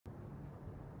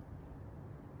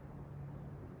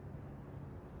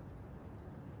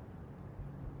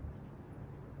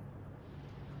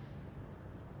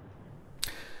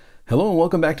Hello and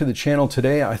welcome back to the channel.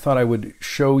 Today I thought I would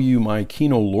show you my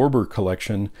Kino Lorber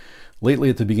collection. Lately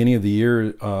at the beginning of the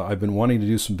year I've been wanting to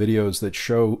do some videos that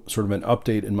show sort of an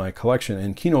update in my collection,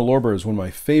 and Kino Lorber is one of my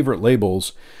favorite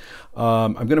labels.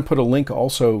 I'm going to put a link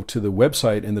also to the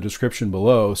website in the description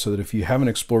below, so that if you haven't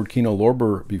explored Kino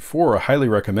Lorber before, I highly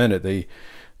recommend it.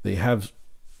 They have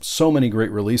so many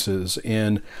great releases.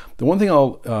 And the one thing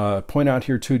I'll point out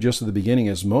here too, just at the beginning,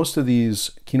 is most of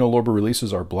these Kino Lorber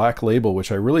releases are black label,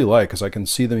 which I really like because I can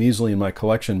see them easily in my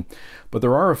collection. But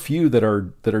there are a few that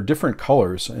are different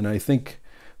colors, and I think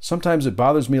sometimes it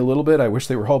bothers me a little bit. I wish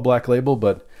they were all black label,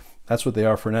 but that's what they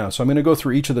are for now. So I'm going to go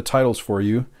through each of the titles for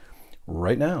you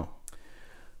right now.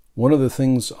 One of the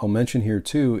things I'll mention here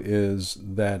too is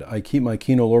that I keep my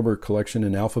Kino Lorber collection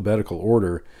in alphabetical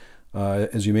order.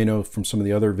 As you may know from some of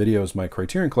the other videos, my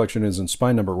Criterion collection is in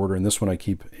spine number order, and this one I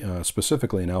keep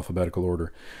specifically in alphabetical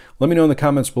order. Let me know in the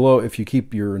comments below if you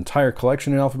keep your entire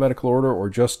collection in alphabetical order or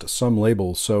just some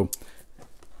labels. So,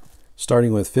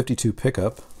 starting with 52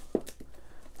 Pickup,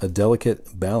 A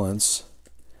Delicate Balance,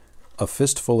 A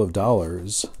Fistful of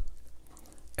Dollars,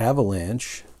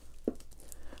 Avalanche,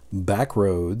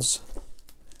 Backroads,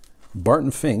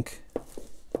 Barton Fink,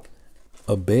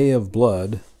 A Bay of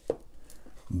Blood,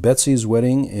 Betsy's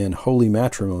Wedding and Holy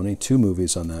Matrimony, 2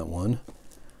 movies on that one,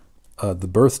 The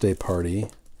Birthday Party,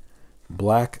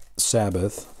 Black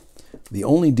Sabbath, the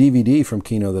only DVD from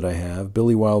Kino that I have,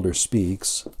 Billy Wilder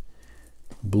Speaks,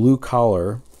 Blue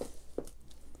Collar,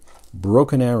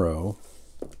 Broken Arrow,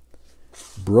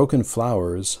 Broken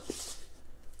Flowers,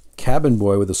 Cabin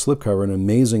Boy with a slipcover, an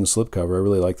amazing slipcover, I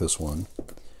really like this one,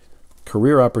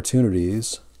 Career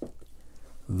Opportunities,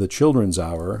 The Children's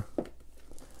Hour,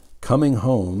 Coming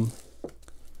Home,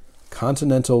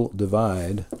 Continental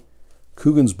Divide,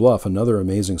 Coogan's Bluff, another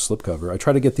amazing slipcover. I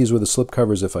try to get these with the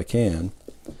slipcovers if I can.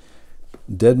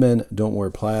 Dead Men Don't Wear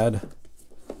Plaid,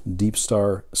 Deep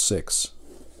Star 6.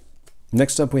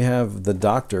 Next up we have The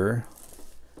Doctor,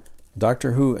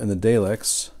 Doctor Who and the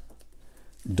Daleks,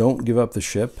 Don't Give Up the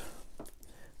Ship,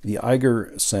 The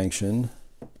Eiger Sanction,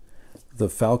 The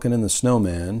Falcon and the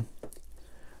Snowman,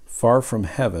 Far From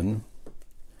Heaven,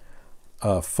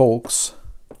 Folks,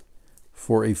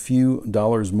 For a Few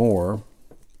Dollars More,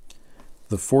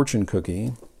 The Fortune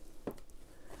Cookie,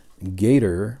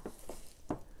 Gator,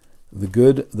 The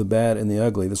Good, the Bad, and the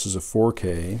Ugly. This is a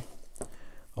 4K.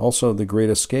 Also, The Great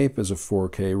Escape is a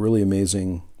 4K, really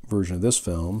amazing version of this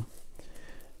film.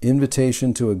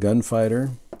 Invitation to a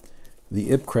Gunfighter, The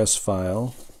Ipcress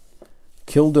File,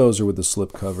 Killdozer with the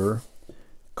slipcover,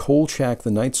 Kolchak the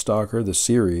Night Stalker, the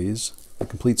series, the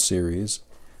complete series,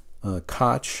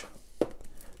 Koch,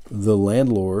 The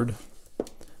Landlord,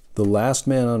 The Last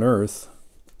Man on Earth,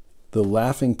 The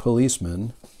Laughing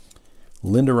Policeman,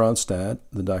 Linda Ronstadt,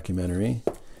 the documentary,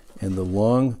 and The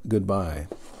Long Goodbye,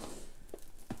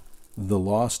 The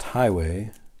Lost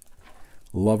Highway,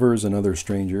 Lovers and Other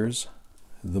Strangers,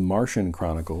 The Martian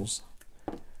Chronicles,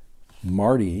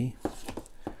 Marty,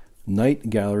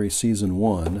 Night Gallery Season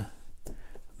 1,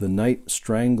 The Night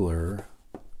Strangler,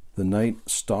 The Night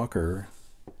Stalker,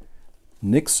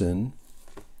 Nixon,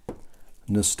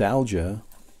 Nostalgia,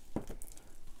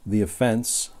 The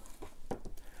Offense,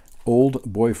 Old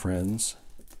Boyfriends,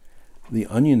 The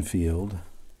Onion Field,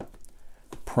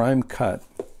 Prime Cut,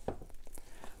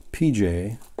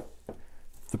 PJ,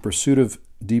 The Pursuit of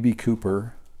D.B.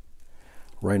 Cooper,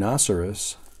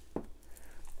 Rhinoceros,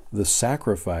 The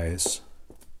Sacrifice,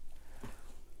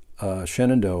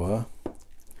 Shenandoah,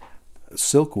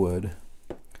 Silkwood,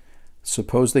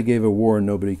 Suppose They Gave a War and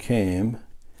Nobody Came,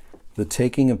 The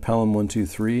Taking of Pelham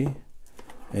 123,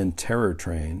 and Terror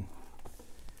Train.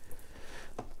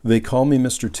 They Call Me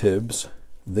Mr. Tibbs,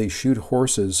 They Shoot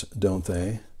Horses, Don't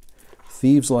They,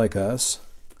 Thieves Like Us,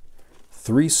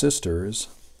 Three Sisters,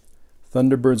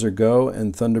 Thunderbirds Are Go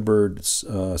and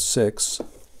Thunderbirds 6,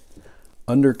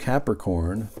 Under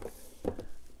Capricorn,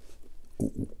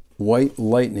 White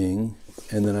Lightning,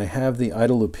 and then I have the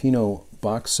Ida Lupino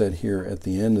box set here at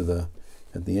the end of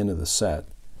the set.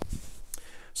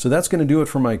 So that's going to do it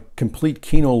for my complete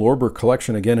Kino Lorber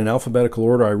collection, again in alphabetical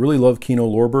order. I really love Kino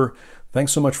Lorber.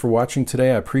 Thanks so much for watching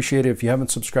today. I appreciate it. If you haven't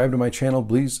subscribed to my channel,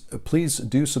 please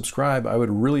do subscribe. I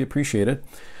would really appreciate it.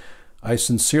 I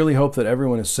sincerely hope that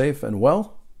everyone is safe and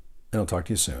well, and I'll talk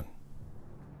to you soon.